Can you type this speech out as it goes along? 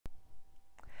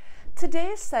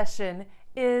Today's session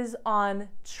is on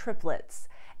triplets,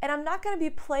 and I'm not going to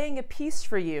be playing a piece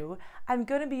for you. I'm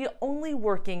going to be only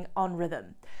working on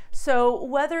rhythm. So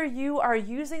whether you are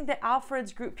using the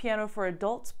Alfred's Group Piano for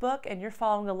Adults book and you're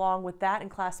following along with that in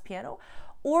class piano,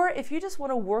 or if you just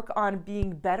want to work on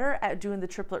being better at doing the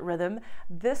triplet rhythm,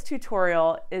 this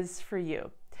tutorial is for you.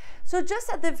 So just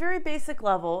at the very basic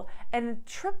level, a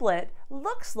triplet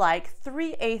looks like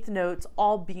 3 eighth notes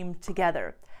all beamed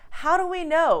together. How do we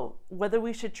know whether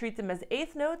we should treat them as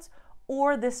eighth notes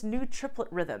or this new triplet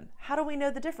rhythm? How do we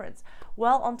know the difference?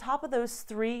 Well, on top of those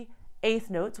 3 eighth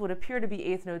notes, what appear to be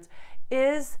eighth notes,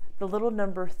 is the little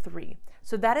number 3.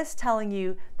 So that is telling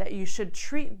you that you should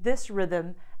treat this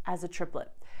rhythm as a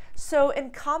triplet. So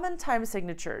in common time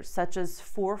signatures such as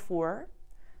 4/4,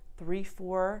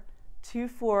 3/4,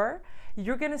 2/4,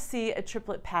 you're going to see a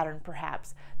triplet pattern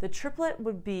perhaps. The triplet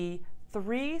would be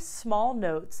 3 small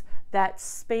notes that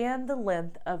span the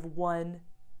length of one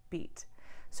beat.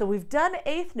 So we've done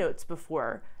eighth notes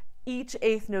before, each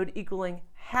eighth note equaling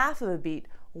half of a beat,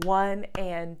 1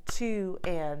 and 2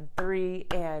 and 3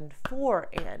 and 4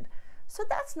 and. So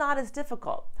that's not as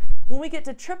difficult. When we get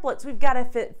to triplets, we've got to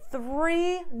fit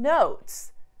 3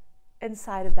 notes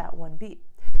inside of that one beat.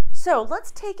 So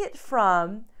let's take it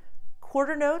from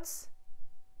quarter notes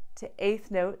to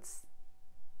eighth notes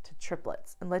to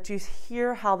triplets and let you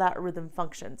hear how that rhythm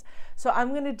functions. So I'm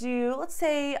going to do, let's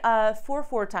say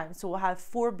 4/4 times. So we'll have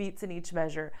 4 beats in each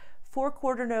measure, 4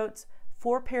 quarter notes,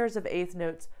 4 pairs of eighth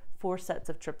notes, 4 sets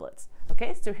of triplets.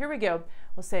 Okay, so here we go.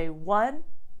 We'll say 1,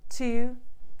 2,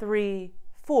 3,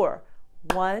 4.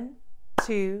 1,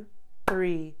 2,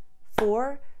 3,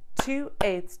 4. 2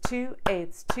 eighths, 2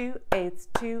 eighths, 2 eighths,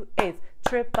 2 eighths,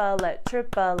 triplet,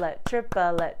 triplet,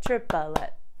 triplet,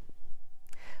 triplet.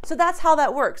 So that's how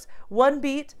that works. One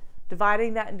beat,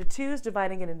 dividing that into 2s,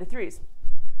 dividing it into 3s.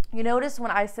 You notice when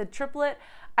I said triplet,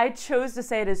 I chose to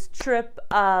say it as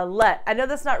triplet. I know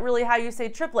that's not really how you say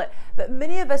triplet, but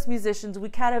many of us musicians, we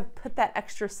kind of put that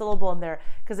extra syllable in there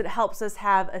because it helps us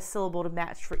have a syllable to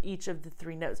match for each of the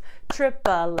 3 notes.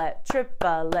 Triplet,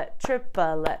 triplet,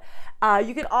 triplet.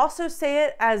 You can also say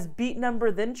it as beat number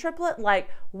then triplet, like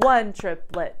 1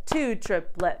 triplet, 2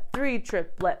 triplet, 3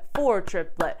 triplet, 4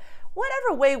 triplet.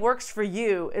 Whatever way works for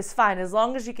you is fine, as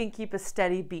long as you can keep a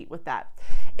steady beat with that.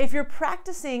 If you're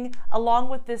practicing along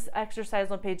with this exercise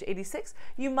on page 86,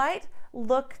 you might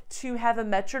look to have a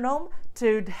metronome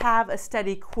to have a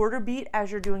steady quarter beat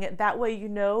as you're doing it. That way you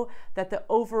know that the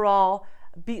overall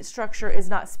beat structure is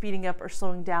not speeding up or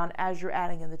slowing down as you're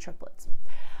adding in the triplets.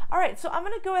 All right, so I'm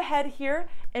going to go ahead here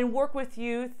and work with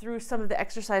you through some of the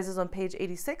exercises on page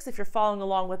 86. If you're following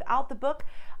along without the book,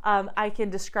 I can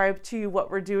describe to you what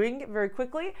we're doing very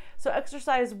quickly. So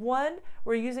exercise 1,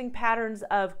 we're using patterns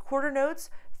of quarter notes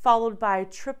followed by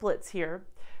triplets here.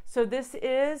 So this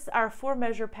is our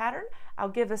 4-measure pattern. I'll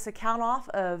give us a count off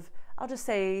of, I'll just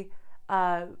say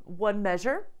 1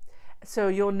 measure. So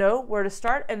you'll know where to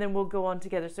start and then we'll go on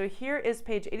together. So here is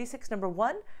page 86, number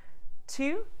 1,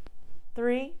 2,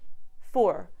 3,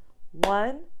 4.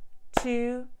 1,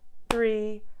 2,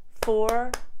 3,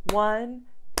 4. 1,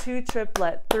 2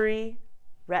 triplet, 3,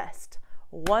 rest.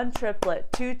 1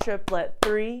 triplet, 2 triplet,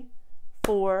 3,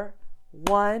 4.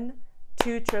 1,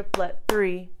 2 triplet,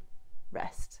 3,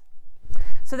 rest.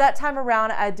 So that time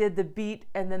around I did the beat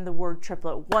and then the word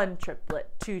triplet. 1 triplet,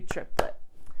 2 triplet.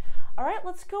 All right,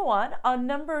 let's go on. On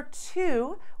number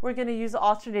 2, we're going to use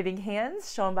alternating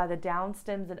hands shown by the down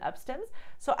stems and up stems.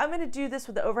 So I'm going to do this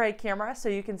with the overhead camera so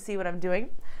you can see what I'm doing.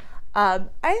 I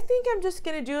think I'm just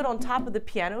going to do it on top of the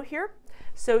piano here.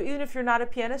 So even if you're not a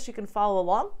pianist, you can follow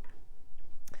along.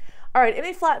 All right,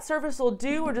 any flat surface will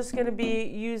do. We're just going to be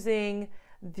using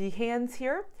the hands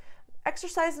here.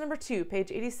 Exercise number 2, page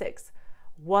 86.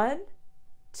 1,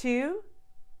 2,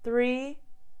 3,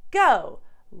 go.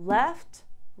 Left,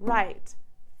 right,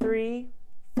 3,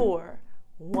 4.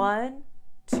 1,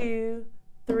 2,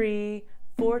 3,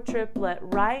 4 triplet,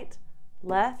 right,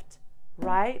 left,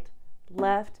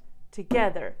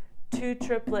 together. 2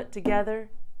 triplet, together,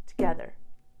 together.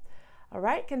 All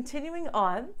right, continuing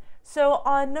on. So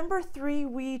on number 3,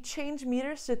 we change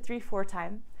meters to 3/4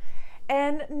 time.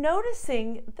 And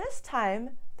noticing this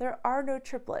time, there are no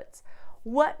triplets.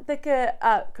 What the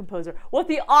what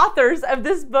the authors of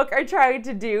this book are trying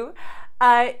to do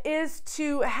is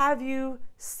to have you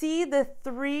see the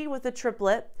 3 with a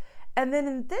triplet, and then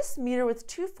in this meter with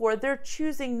 2/4, they're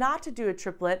choosing not to do a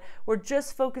triplet. We're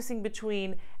just focusing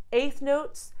between eighth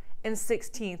notes and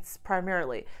 16ths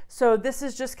primarily. So this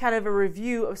is just kind of a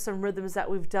review of some rhythms that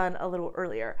we've done a little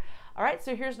earlier. All right,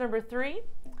 so here's number 3.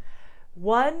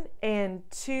 1 and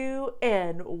 2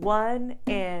 and 1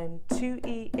 and 2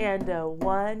 E and a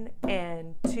 1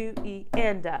 and 2 E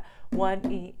and a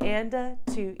 1 E and a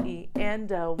 2 E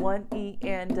and a 1 E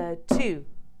and a 2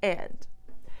 and.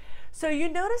 So you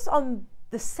notice on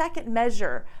the second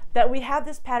measure that we have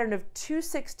this pattern of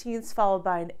 2/16 followed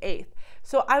by an eighth.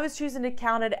 So I was choosing to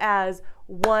count it as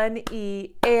 1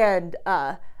 E and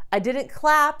a. I didn't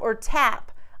clap or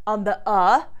tap on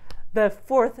the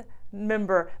fourth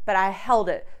member, but I held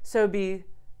it. So it'd be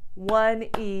 1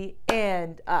 E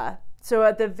and a. So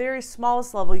at the very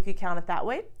smallest level, you could count it that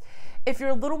way. If you're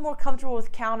a little more comfortable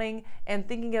with counting and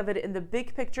thinking of it in the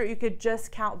big picture, you could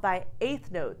just count by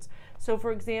eighth notes. So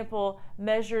for example,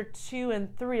 measure 2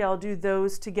 and 3, I'll do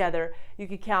those together. You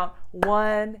could count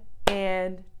 1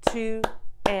 and 2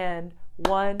 and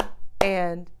 1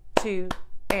 and 2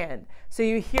 and. So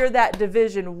you hear that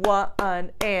division,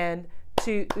 1 and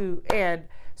 2 and.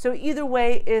 So either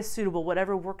way is suitable,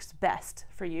 whatever works best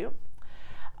for you.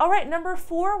 All right, number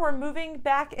 4, we're moving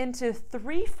back into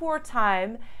 3/4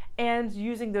 time and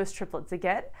using those triplets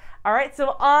again. All right,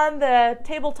 so on the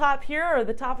tabletop here or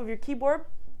the top of your keyboard,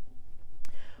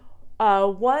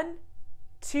 1,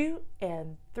 2,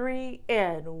 and 3,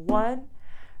 and 1,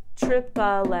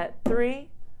 triplet 3,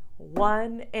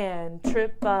 1 and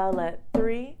triplet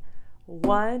 3,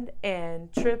 1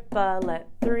 and triplet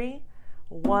 3,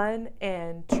 1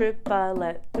 and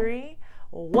triplet 3,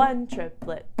 1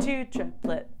 triplet, 2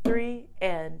 triplet, 3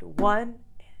 and 1,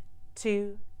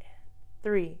 2 and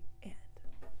 3 and.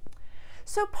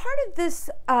 So part of this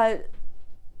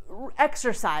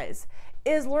exercise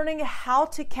is learning how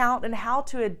to count and how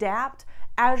to adapt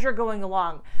as you're going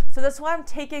along. So that's why I'm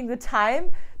taking the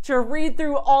time to read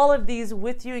through all of these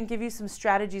with you and give you some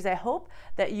strategies I hope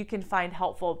that you can find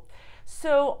helpful.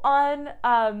 So on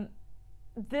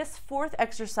this fourth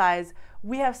exercise,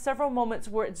 we have several moments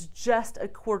where it's just a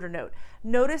quarter note.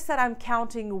 Notice that I'm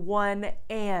counting 1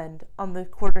 and on the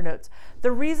quarter notes.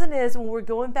 The reason is when we're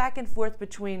going back and forth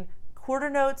between quarter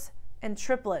notes and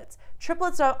triplets.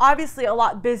 Triplets are obviously a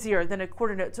lot busier than a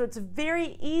quarter note, so it's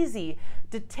very easy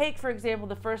to take, for example,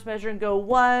 the first measure and go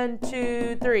 1,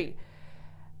 2, 3.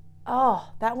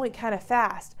 Oh, that went kind of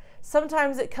fast.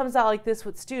 Sometimes it comes out like this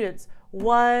with students.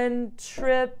 1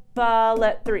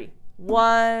 triplet 3.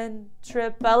 1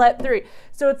 triplet 3.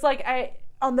 So it's like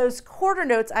on those quarter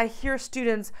notes, I hear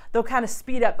students, they'll kind of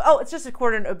speed up. Oh, it's just a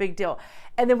quarter note, big deal.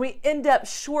 And then we end up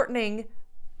shortening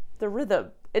the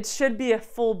rhythm. It should be a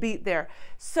full beat there.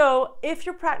 So if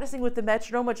you're practicing with the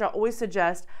metronome, which I always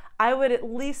suggest, I would at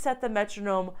least set the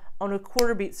metronome on a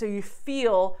quarter beat so you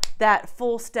feel that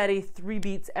full steady 3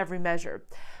 beats every measure.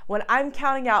 When I'm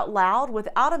counting out loud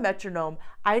without a metronome,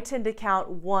 I tend to count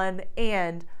 1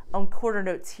 and on quarter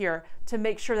notes here to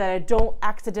make sure that I don't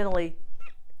accidentally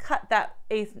cut that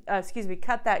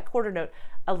cut that quarter note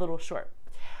a little short.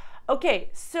 Okay,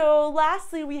 so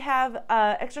lastly we have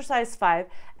exercise 5.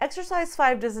 Exercise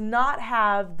 5 does not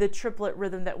have the triplet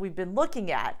rhythm that we've been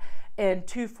looking at in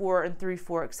 2/4 and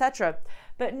 3/4, etc.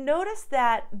 But notice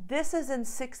that this is in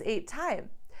 6/8 time.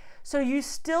 So you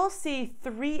still see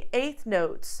 3/8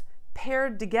 notes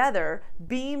paired together,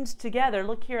 beamed together.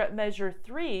 Look here at measure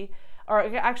 3, or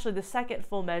actually the second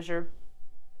full measure.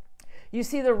 You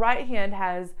see the right hand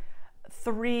has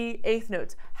 3/8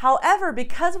 notes. However,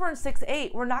 because we're in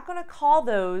 6/8, we're not going to call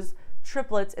those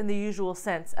triplets in the usual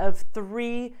sense of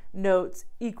 3 notes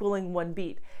equaling 1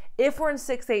 beat. If we're in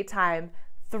 6/8 time,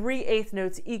 3/8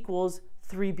 notes equals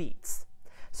 3 beats.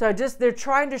 So they're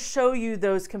trying to show you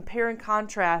those compare and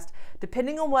contrast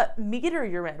depending on what meter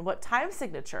you're in, what time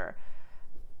signature.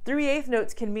 3/8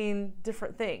 notes can mean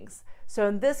different things. So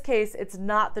in this case, it's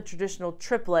not the traditional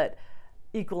triplet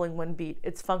equaling 1 beat.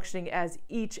 It's functioning as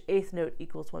each eighth note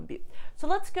equals 1 beat. So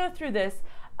let's go through this.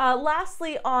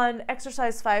 Lastly, on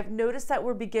exercise 5, notice that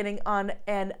we're beginning on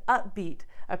an upbeat,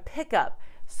 a pickup.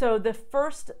 So the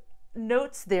first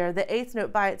notes there, the eighth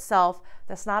note by itself,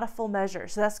 that's not a full measure.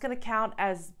 So that's going to count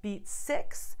as beat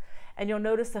 6. And you'll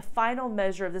notice the final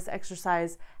measure of this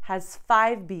exercise has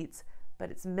 5 beats,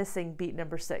 but it's missing beat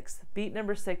number 6. Beat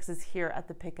number 6 is here at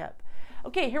the pickup.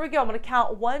 Okay, here we go. I'm going to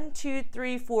count 1, 2,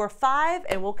 3, 4, 5,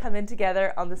 and we'll come in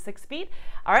together on the 6th beat.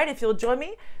 All right, if you'll join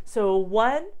me. So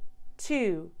 1,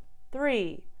 2,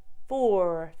 3,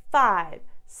 4, 5,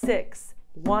 6.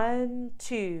 1,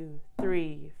 2,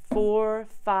 3, 4,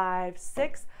 5,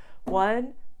 6.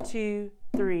 1, 2,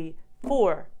 3,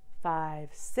 4, 5,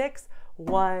 6.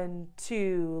 1,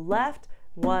 2, left.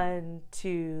 1,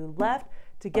 2, left.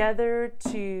 Together,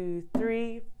 2,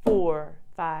 3, 4,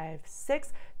 5,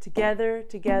 6. Together,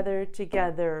 together,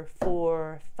 together,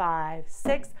 4, 5,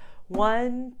 6.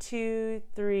 1, 2,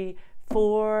 3,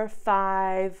 4,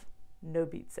 5, no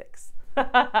beat 6. All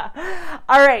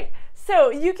right, so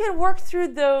you can work through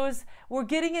those. We're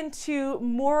getting into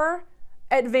more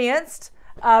advanced,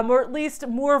 or at least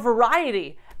more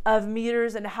variety of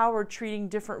meters and how we're treating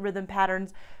different rhythm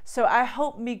patterns. So I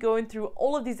hope me going through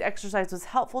all of these exercises was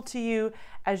helpful to you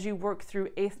as you work through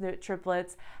eighth note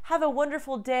triplets. Have a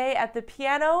wonderful day at the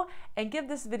piano and give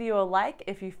this video a like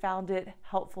if you found it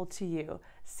helpful to you.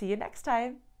 See you next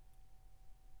time.